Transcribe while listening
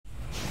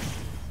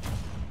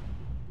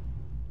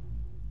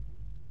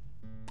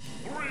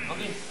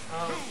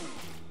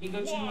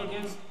Pikachu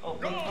against one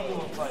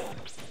Pokemon fight.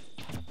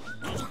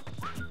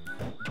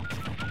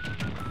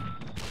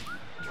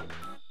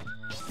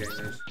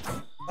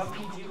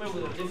 HappyGPie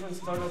with a different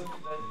startup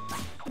that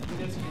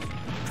Pikachu.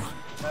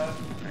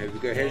 Here we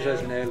go. Here's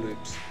those nail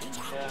loops.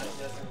 Yeah,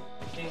 yes.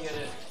 Can't get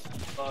it.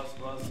 Boss.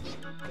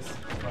 This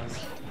boss.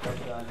 Got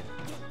that.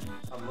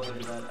 I'm gonna do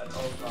that at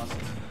all costs.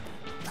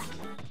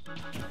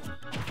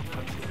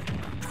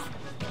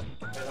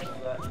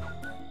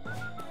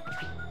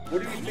 What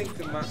do you think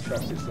the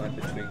matchup is like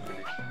between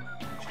Greninja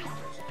and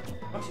Cheetos?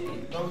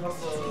 Actually, don't have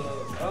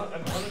I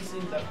haven't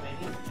seen that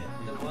many.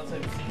 The ones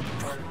I've seen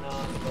are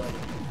not like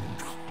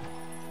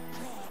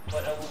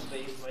what I would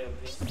base my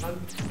opinion on.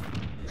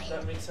 If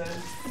that makes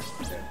sense.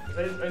 Yeah.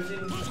 I've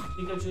seen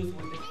Pikachu's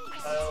with different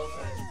styles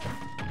and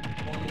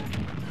only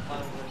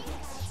one.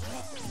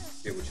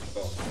 Yeah, which is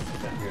boss.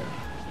 Yeah.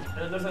 And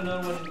then there's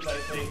another one that I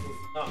think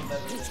who's not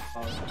that good as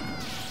boss.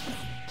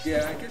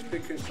 Yeah, I guess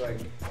because like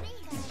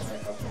I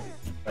have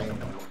playing a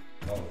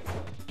lot.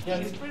 Yeah,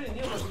 he's pretty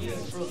new, but he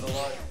improved a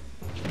lot.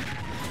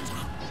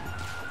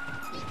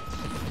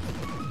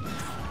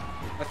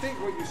 I think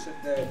what you said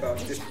there about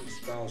different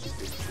styles of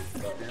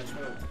Pikachu, that's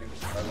one of the things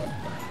I like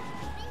about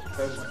it.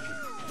 So much.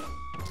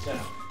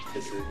 Yeah.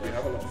 Because you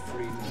have a lot of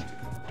freedom to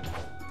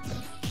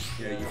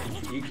you know,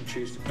 you can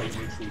choose to play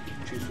neutral, you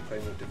can choose to play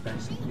more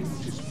defensively,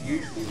 which is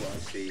usually what I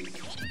see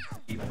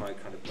Pie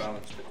kind of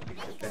balance between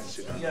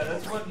defensive and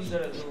that's what you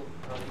gotta do. You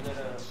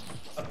gotta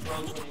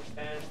approach when you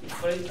can.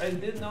 But I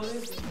did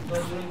notice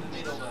during the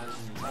middle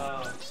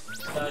match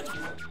that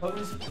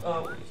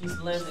his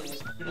landing is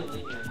pretty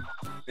linear.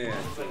 yeah.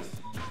 It's like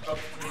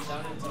drops straight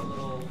down into a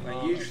little. And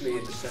usually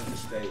in the center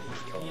stage.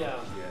 Yeah.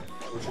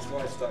 Which is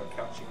why I started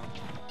catching up.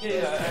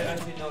 Yeah, I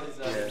actually noticed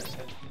that.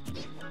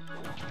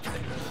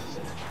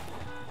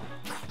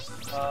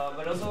 Yeah.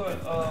 But also,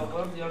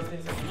 one of the other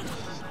things that we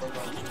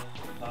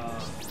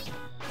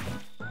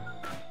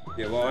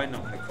yeah, well, I'm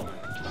not going to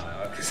comment on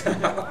that because I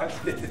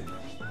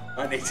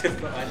need to.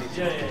 But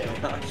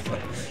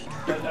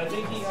I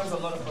think he has a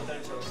lot of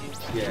potential.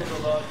 He does a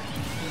lot.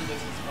 He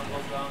gets his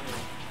combos down.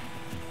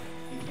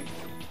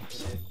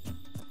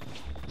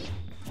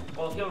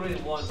 Well, he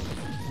already won.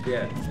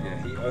 Yeah,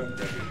 he owned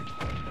everything.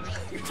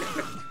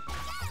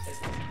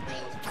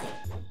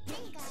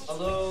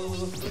 Although it was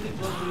really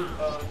close to the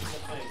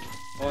fight.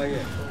 Oh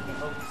yeah.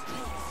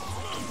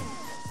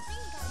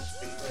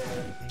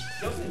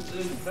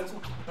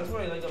 That's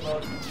what I like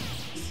about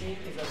this scene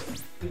is that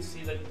you can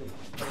see like the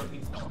other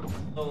people.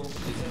 So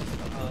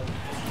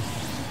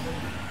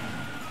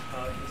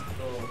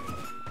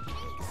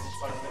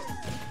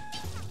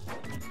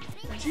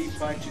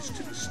G-Pie just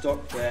took the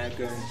stock there,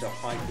 going to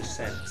high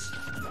percent.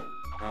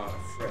 Now a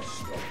fresh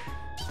stock.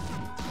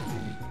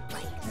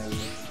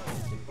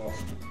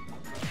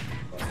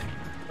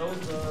 That was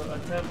the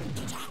attempt.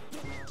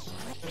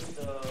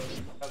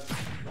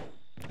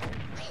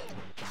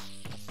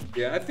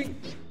 Yeah, I think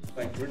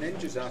like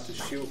Greninja's out of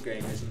shield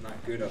game isn't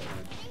that good up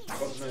there. I've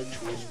got no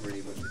choice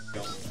really but to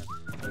jump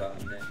and pull out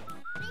a net.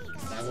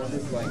 And I wonder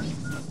if like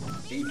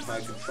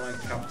G-Pie can try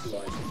and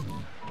capitalise it.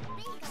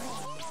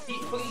 He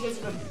gets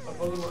a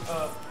Pokemon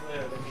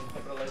player that can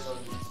capitalize on a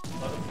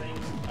lot of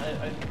things. I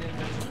didn't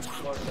mention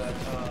before that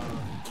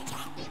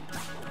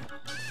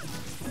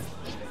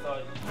I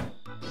thought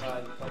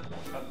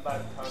a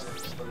bad counter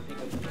for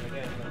Pikachu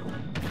again, but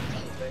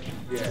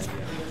Yeah.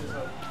 Pikachu is a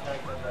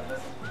character that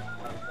doesn't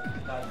have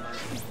that much.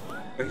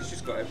 But he's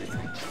just got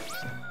everything.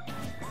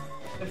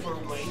 Except for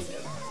weight,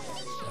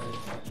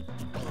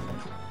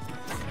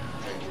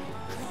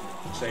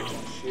 Save the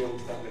shield,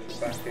 that little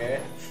back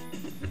air.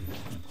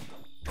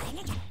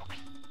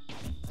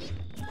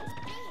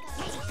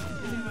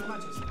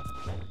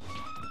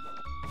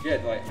 Yeah,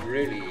 like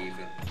really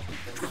even.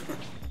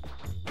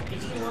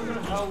 Makes me wonder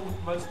how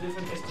much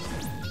different STC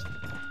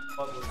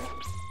was.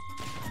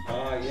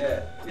 Ah,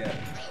 yeah.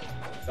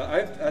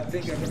 I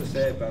think I'm gonna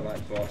say about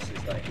like Boss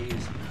is that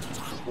he's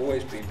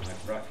always been my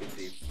bracket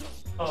deep.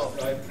 Oh,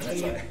 at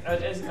STC I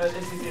think it's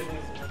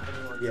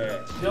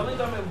yeah. The only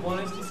time I won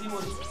STC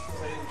was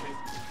because I didn't pick.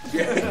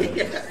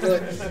 Yeah.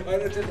 Look, I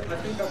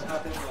think I'm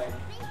having like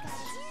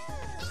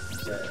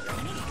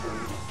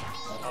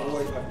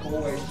I've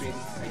always been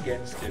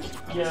against him.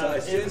 Yeah, so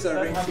as soon as I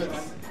reach happens.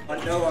 him, I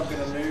know I'm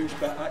going to lose,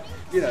 but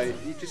you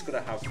just got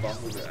to have fun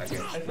with it, I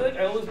guess. I feel like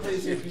I always play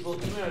safe people,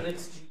 even at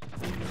XG,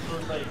 for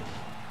like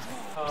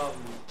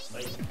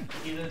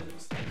either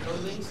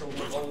early, so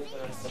we're always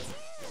gonna have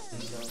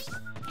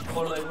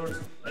or like we're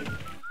like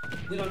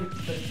we don't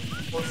like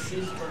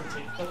persist or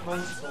take that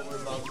much, so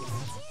we're about to.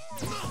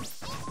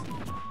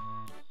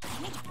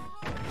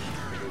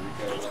 Here we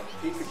go. Like,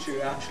 Pikachu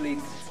actually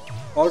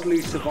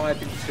oddly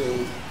survived until.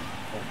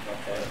 Oh,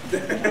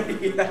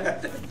 okay.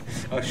 Yeah.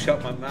 I'll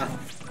shut my mouth.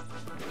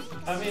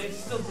 I mean, it's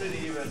still pretty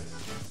even.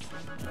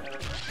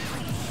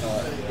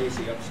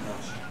 Easy up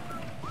smash.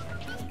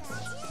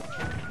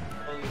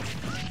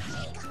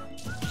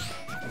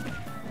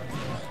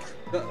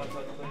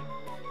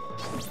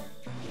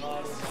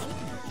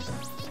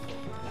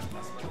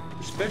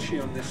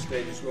 especially on this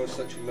stage as well,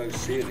 such a low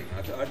ceiling.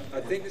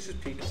 I think this is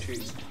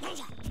Pikachu's.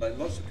 Like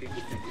lots of people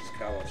think it's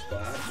Kalos,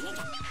 but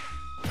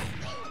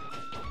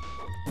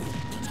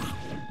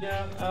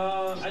yeah,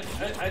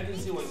 I can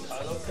see what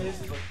Kalos is,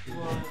 but this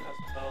one as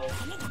well.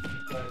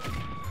 But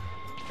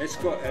it's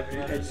got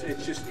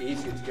it's just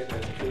easier to get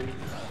those cool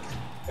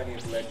plenty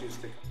of ledges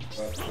to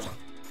come up.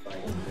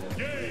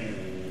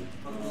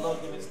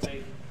 Unlucky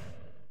mistake.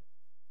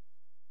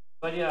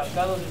 But yeah,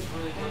 Kalos is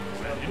really good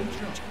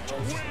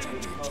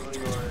to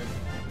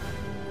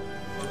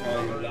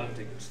cover your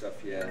landing and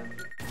stuff, yeah.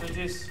 So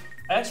just,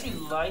 I actually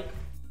like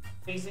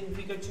facing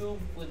Pikachu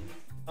with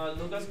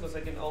Lucas because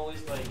I can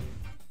always like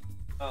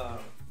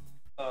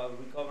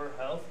recover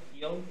health,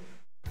 heal.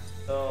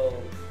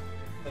 So,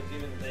 like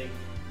give and take.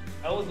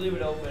 I always leave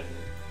it open.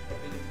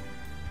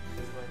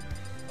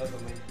 That's my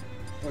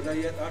well, no,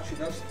 yeah, actually,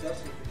 that's the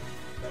thing.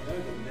 I know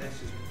the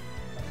mess is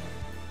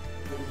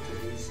going to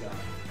this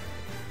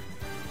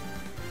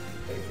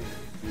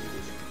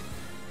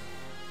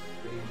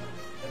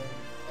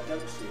I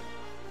don't see it.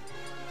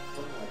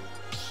 Okay.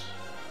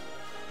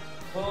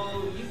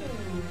 Well, you can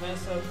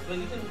mess up, like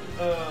you can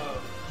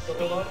talk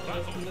a lot of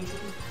Pikachu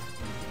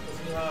because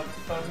you have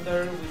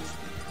Thunder, which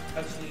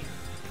actually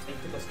like,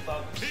 took a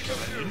stop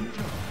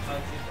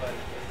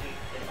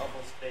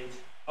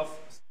off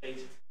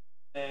stage,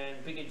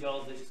 and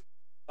Pikachu is just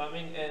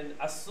coming, and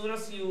as soon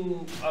as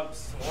you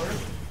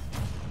absorb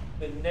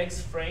the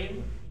next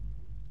frame,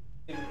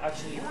 you can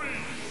actually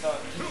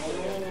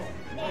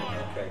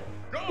okay.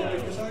 Yeah,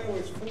 because I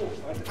always thought,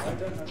 I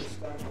don't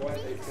understand why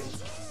they think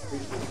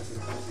Lucas is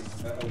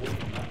a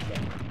winning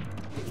matchup.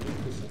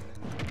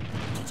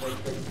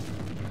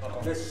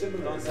 They're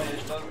similar. Don't say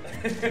it.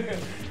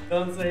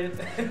 Don't say it.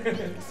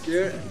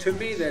 To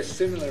me, they're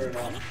similar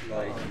enough,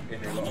 like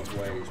in a lot of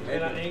ways.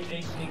 Maybe.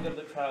 And think of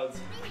the crowds.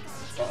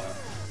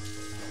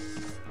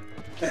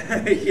 It's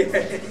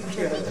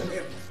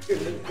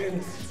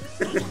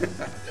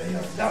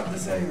not the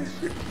same.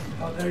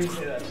 How dare you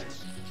say that?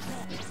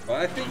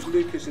 Well, I think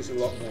Lucas is a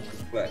lot more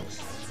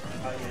complex.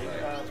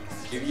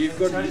 You've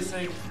got to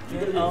say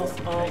get out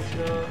of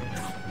the.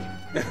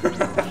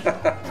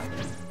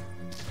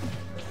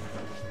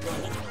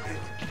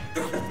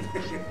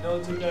 No, I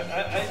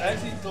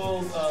actually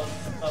told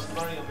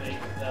Mario mate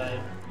that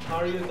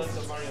Mario does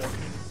the Mario.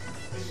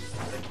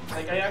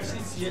 Like I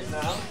actually see it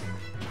now,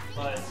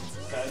 but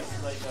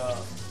guys, like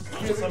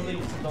something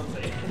you don't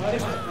say. I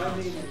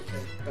mean, in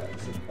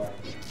terms of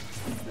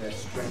their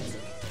strength.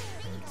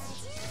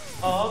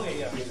 Oh, okay,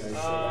 yeah. You know,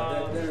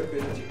 so their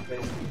ability to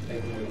basically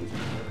take away.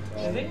 I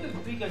think with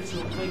Pikachu,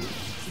 like,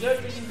 you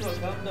gotta take into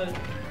account that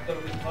the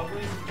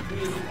recovery is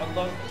really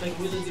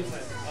really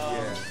different.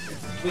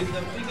 With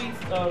the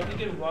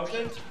Pikachu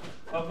Rocket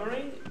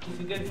covering, if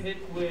you get hit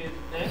with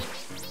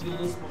Nest, you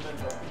lose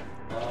momentum.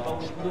 But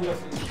with Lucas,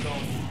 you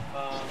don't.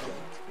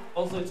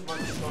 Also, it's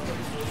much stronger.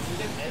 So if you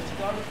get edge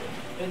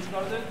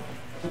guarded,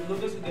 with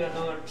Lucas, you get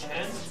another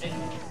chance, and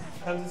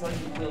chances are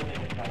you will make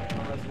it happen,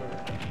 unless you're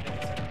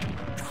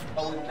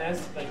but with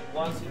Nest, like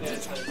once you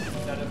get like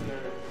out of your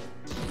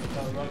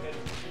rocket,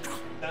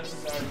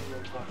 chances are you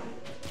will not.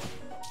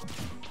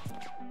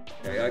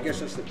 Yeah, I guess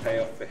that's the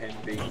payoff for him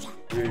being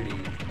really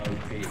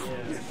OP.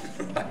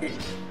 Yeah.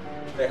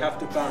 They have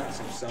to balance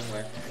him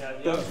somewhere. Yeah,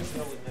 you have to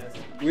go with Nest.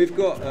 We've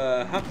got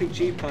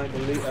HappyGPie in the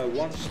lead,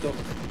 one stock,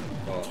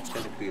 well,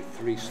 technically a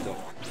 3 stock.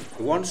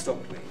 The 1 stock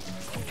lead.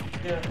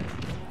 Yeah.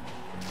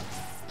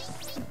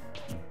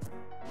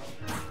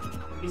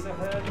 He's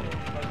ahead.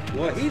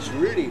 Well, he's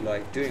really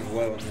like doing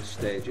well on this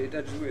stage.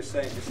 As we were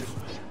saying, this is.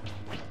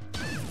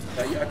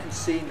 I can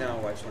see now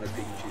why it's one of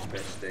Pikachu's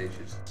best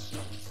stages.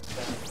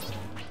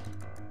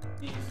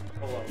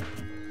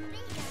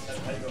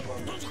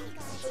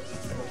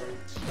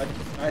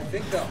 I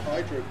think that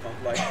Hydro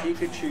Pump, like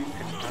Pikachu,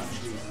 can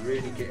actually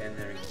really get in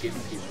there and give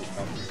his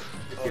recovery,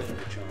 give him a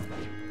chance.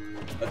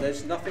 But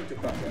there's nothing to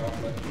back it up.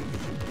 Like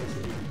Pikachu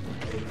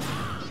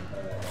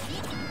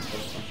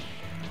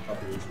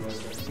as well.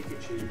 So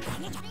Pikachu is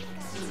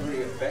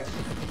very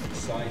effective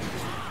side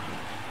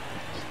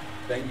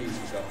then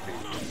uses up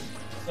feet.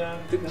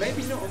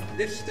 Maybe not on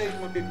this stage,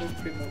 might be a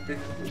little bit more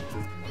difficult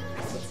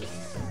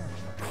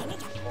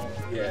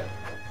yeah.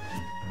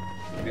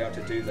 To be able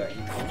to do that,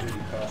 you can't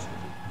really pass the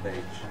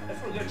stage. I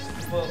forget,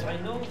 well, I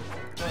know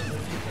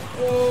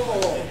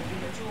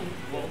Pikachu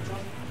wall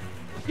jump.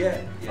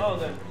 Yeah. Oh,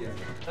 then. Yeah.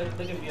 That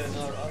can be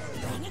another option.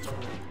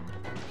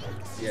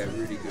 Yeah,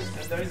 really good.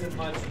 And there isn't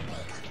much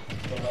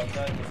about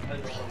that.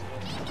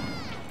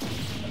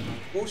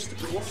 What's the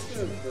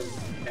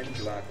end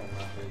lag on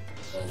that move?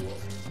 Or what?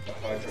 The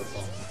Hydro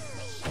Pump?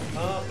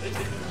 It's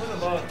kind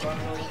of odd, but I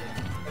don't know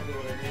exactly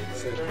what I mean, but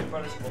it's very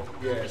punishable.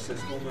 Yeah, so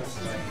it's almost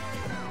like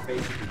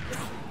basically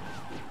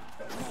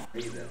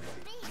breathe.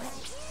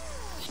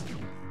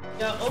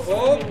 Yeah,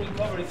 also when you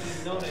recover, if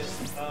you notice,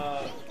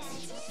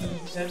 he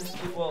tends to,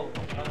 well, I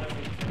don't know if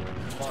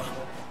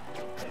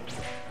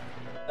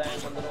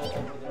land a little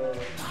over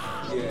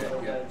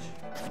the edge.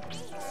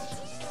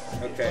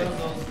 Okay.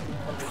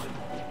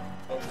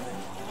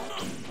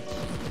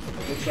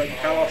 looks like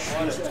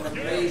Kalos is an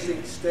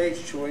amazing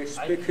stage choice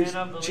because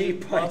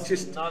GPie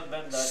just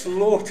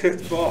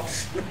slaughtered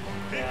Boss.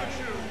 Yeah,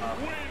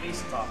 he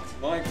stopped.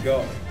 My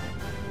God.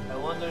 I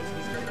wonder if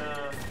he's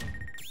gonna.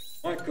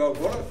 My God,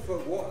 what a.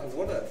 Well,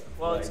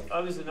 like, it's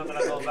obviously not gonna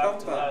go back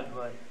to that,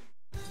 but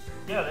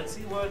yeah, let's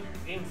see what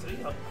game 3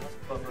 has.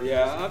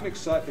 Yeah, I'm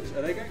excited.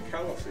 Are they going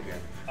Kalos again?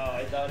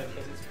 I doubt it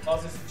because it's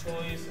Boss's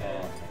choice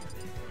and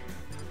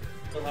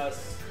still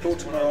has.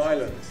 Baltimore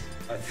Island,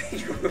 I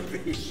think it would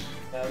be.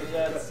 Yeah, we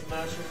got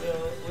Smash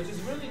which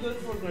is really good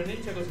for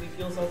Greninja because he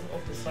kills off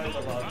the side a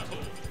lot.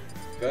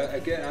 But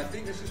again, I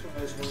think this is one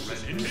of those ones.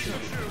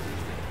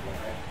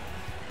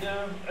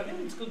 Yeah, I think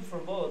it's good for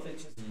both.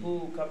 It's just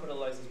who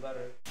capitalizes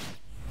better.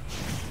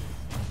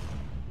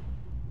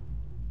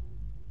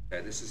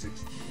 Yeah, this is. 3,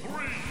 2,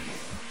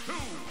 I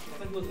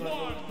think we're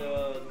gonna go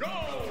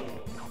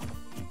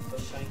with the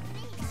shine.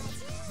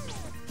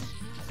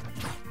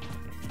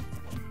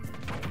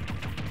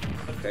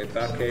 Okay,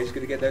 back here, he's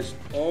gonna get those.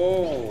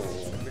 Oh,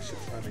 Mr.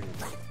 Fleming.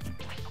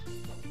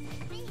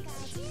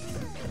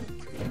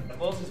 The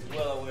boss is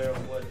well aware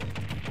of what.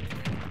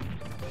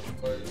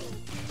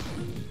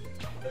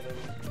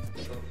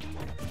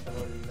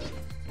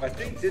 I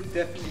think this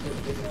definitely was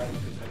a good round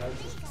because I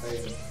noticed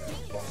playing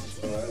bosses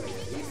so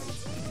earlier. Even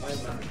my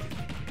man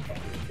a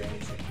couple of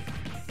games in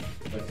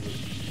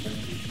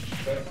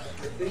 2020. But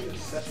the thing that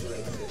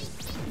separates him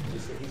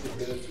is that his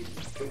ability to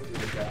quickly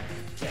adapt.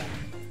 Yeah.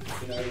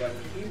 You know, like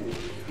he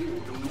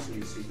will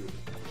easily see you.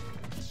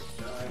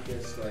 I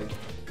guess like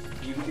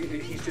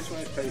he's just one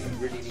of those players you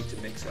really need to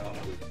mix it up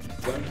with.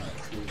 Don't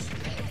choose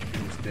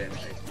them.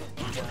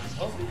 Yeah.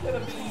 Also, you gotta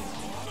be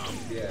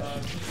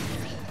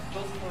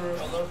close for a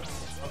lot of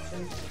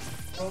options.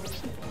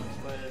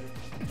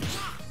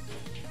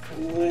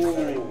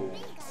 Ooh.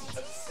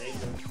 That's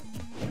safer.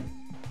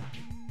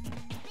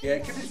 Yeah,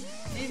 because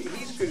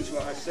he's good as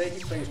well. I'd say he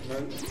plays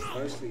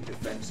mostly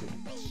defensive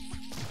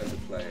as a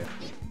player.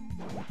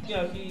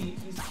 Yeah,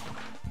 he's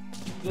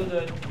good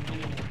at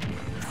doing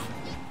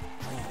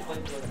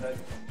like to attack.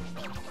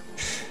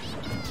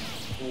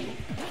 Ooh,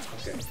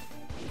 okay.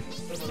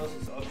 Someone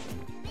else's option.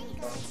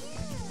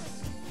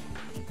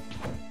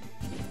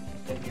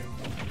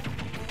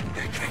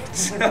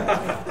 Decades.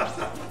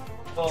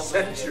 Well,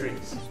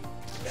 Centuries.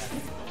 Yeah.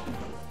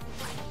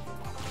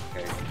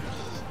 Okay.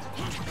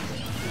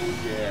 Ooh,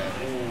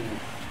 yeah. Ooh.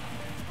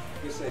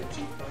 I guess that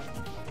GPie.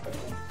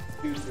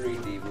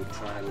 2-3D will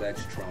try to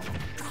ledge Trump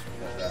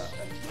like that.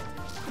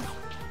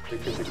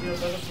 Because you know,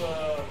 kind of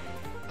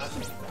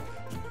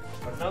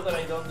but now that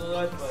I don't do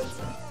that, but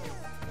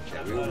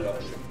yeah, we all love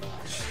it,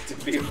 to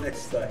be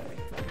honest.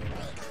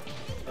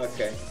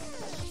 Okay.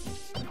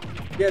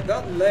 Yeah,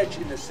 that ledge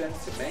in the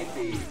center,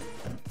 maybe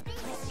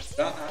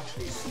that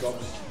actually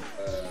stops,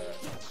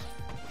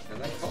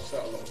 and that cuts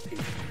out a lot of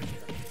people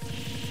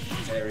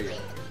area.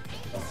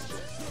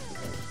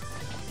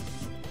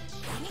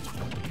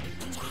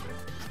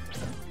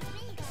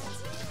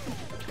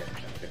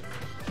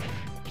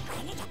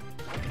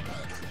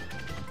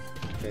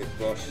 Okay,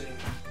 boss.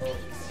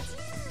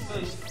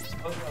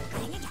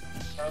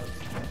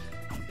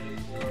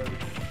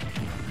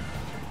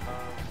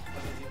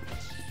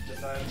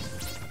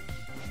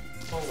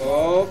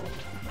 Oh!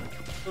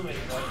 Too many,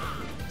 right?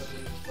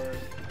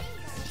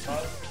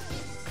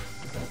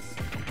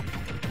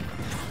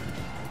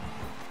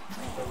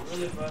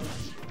 Really fun.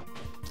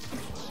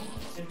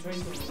 I'm trying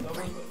to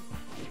recover,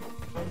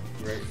 but.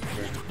 Great.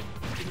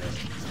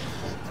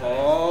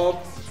 Oh!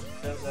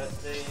 Does that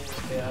thing,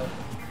 yeah.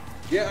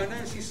 Yeah, I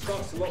noticed he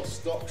starts a lot of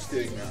stocks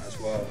doing that as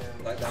well.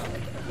 Yeah. Like that,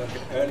 like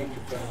an early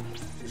confirm,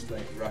 just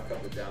like rack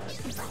up the damage.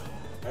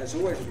 And it's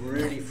always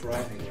really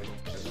frightening when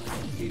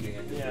leading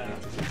into the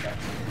attack.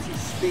 See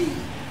speed.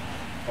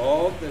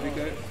 Oh, there we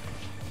go.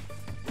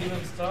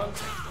 Even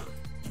stocks.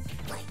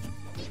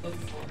 Look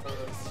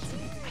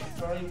for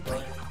trying,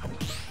 but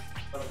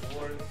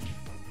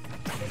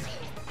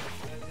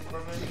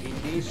he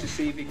needs to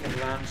see if he can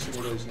land some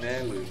of those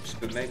nair loops,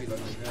 but maybe like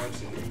the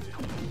nerves are leaving.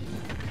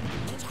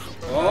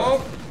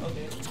 Oh!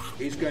 Okay.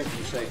 He's going for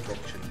the safe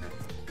option now.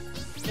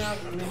 Yeah,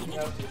 I mean, you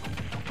have to.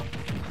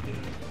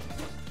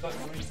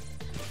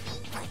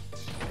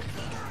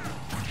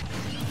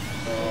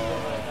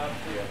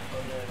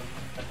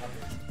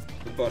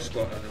 The boss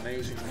got an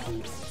amazing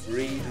little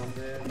read on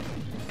there.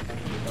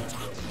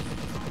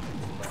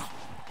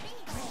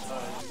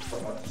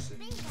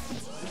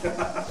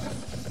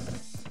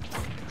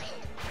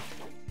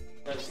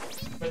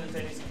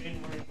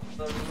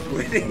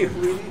 We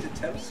need a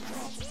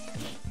telescope.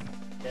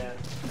 Yeah.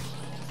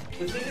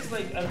 The thing is,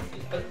 like,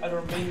 at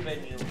our main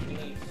menu, we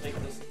need to make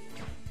this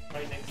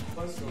right next to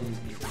us, so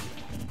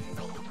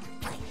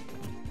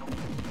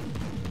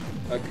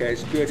okay,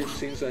 it's good. It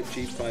seems like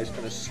GPie is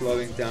kind of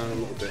slowing down a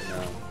little bit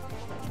now.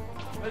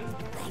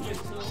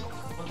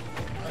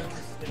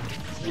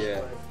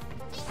 Yeah.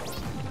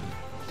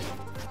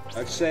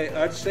 I'd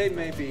say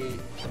maybe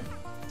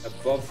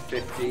above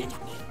 50.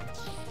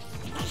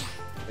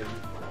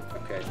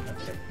 Okay.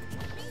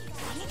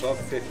 Above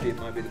 50, it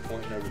might be the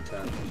point of no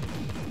return.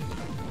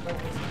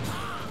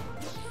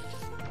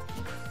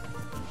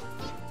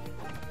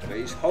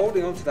 he's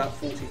holding on to that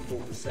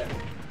 44%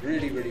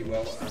 really, really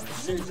well. And as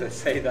soon as I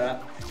say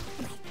that,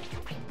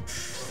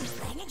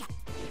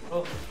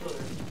 Oh,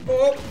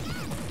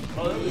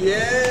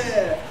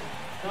 yeah!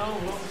 no,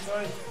 wrong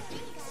side.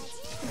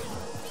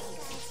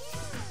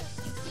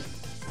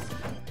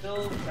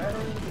 Still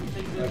battling to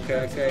take this.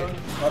 Okay.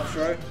 Up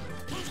throw.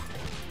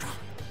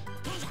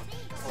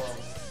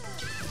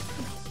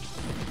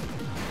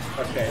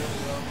 Okay.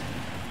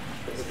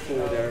 Got the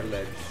 4 there at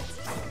ledge.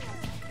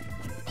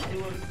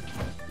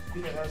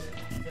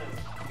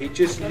 He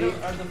just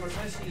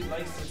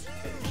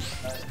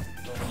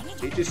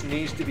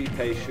needs to be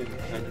patient,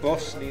 and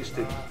Boss just needs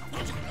to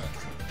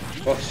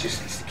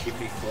keep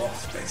being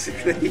Boss,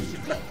 basically.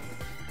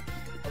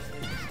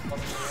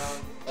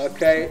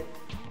 Okay.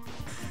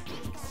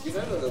 You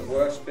know the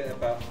worst bit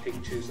about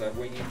Pikachu's, like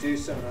when you do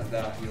something like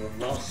that, you're on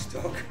last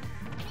stock,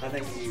 and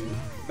then you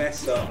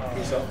mess up,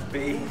 he's on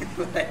B.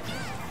 Like,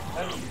 I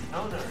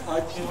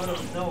came out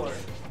of nowhere.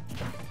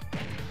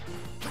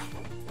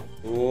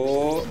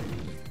 Oh,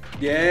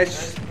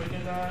 yes.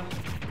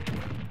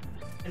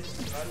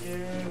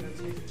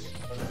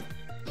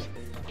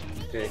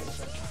 Okay.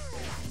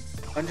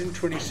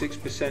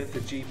 126% for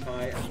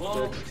GPie and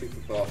 32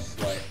 for Boss.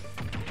 Like,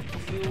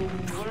 if you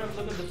want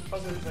to look at the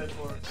puzzle set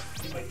for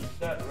like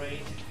that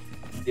range.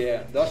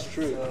 Yeah, that's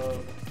true.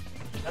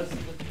 That's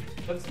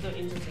the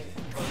interesting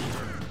part.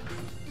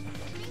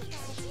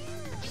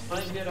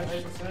 Might get a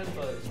high percent,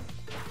 but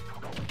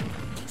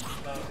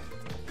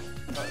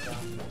not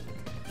down.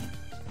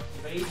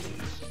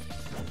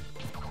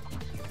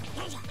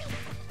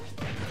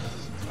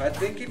 I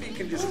think if he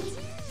can just,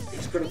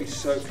 he's got to be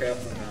so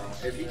careful now.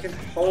 If he can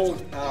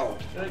hold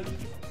out. Like, the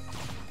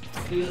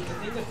thing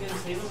that can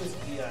save him is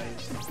DI. He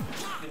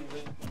can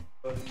win,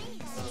 but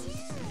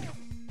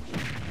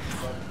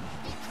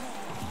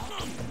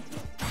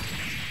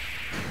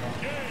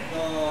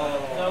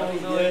no,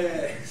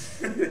 yes.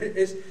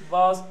 It's,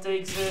 Boss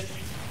takes it.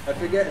 I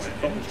forget it's a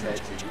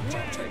commentator, you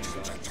can't take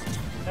sides.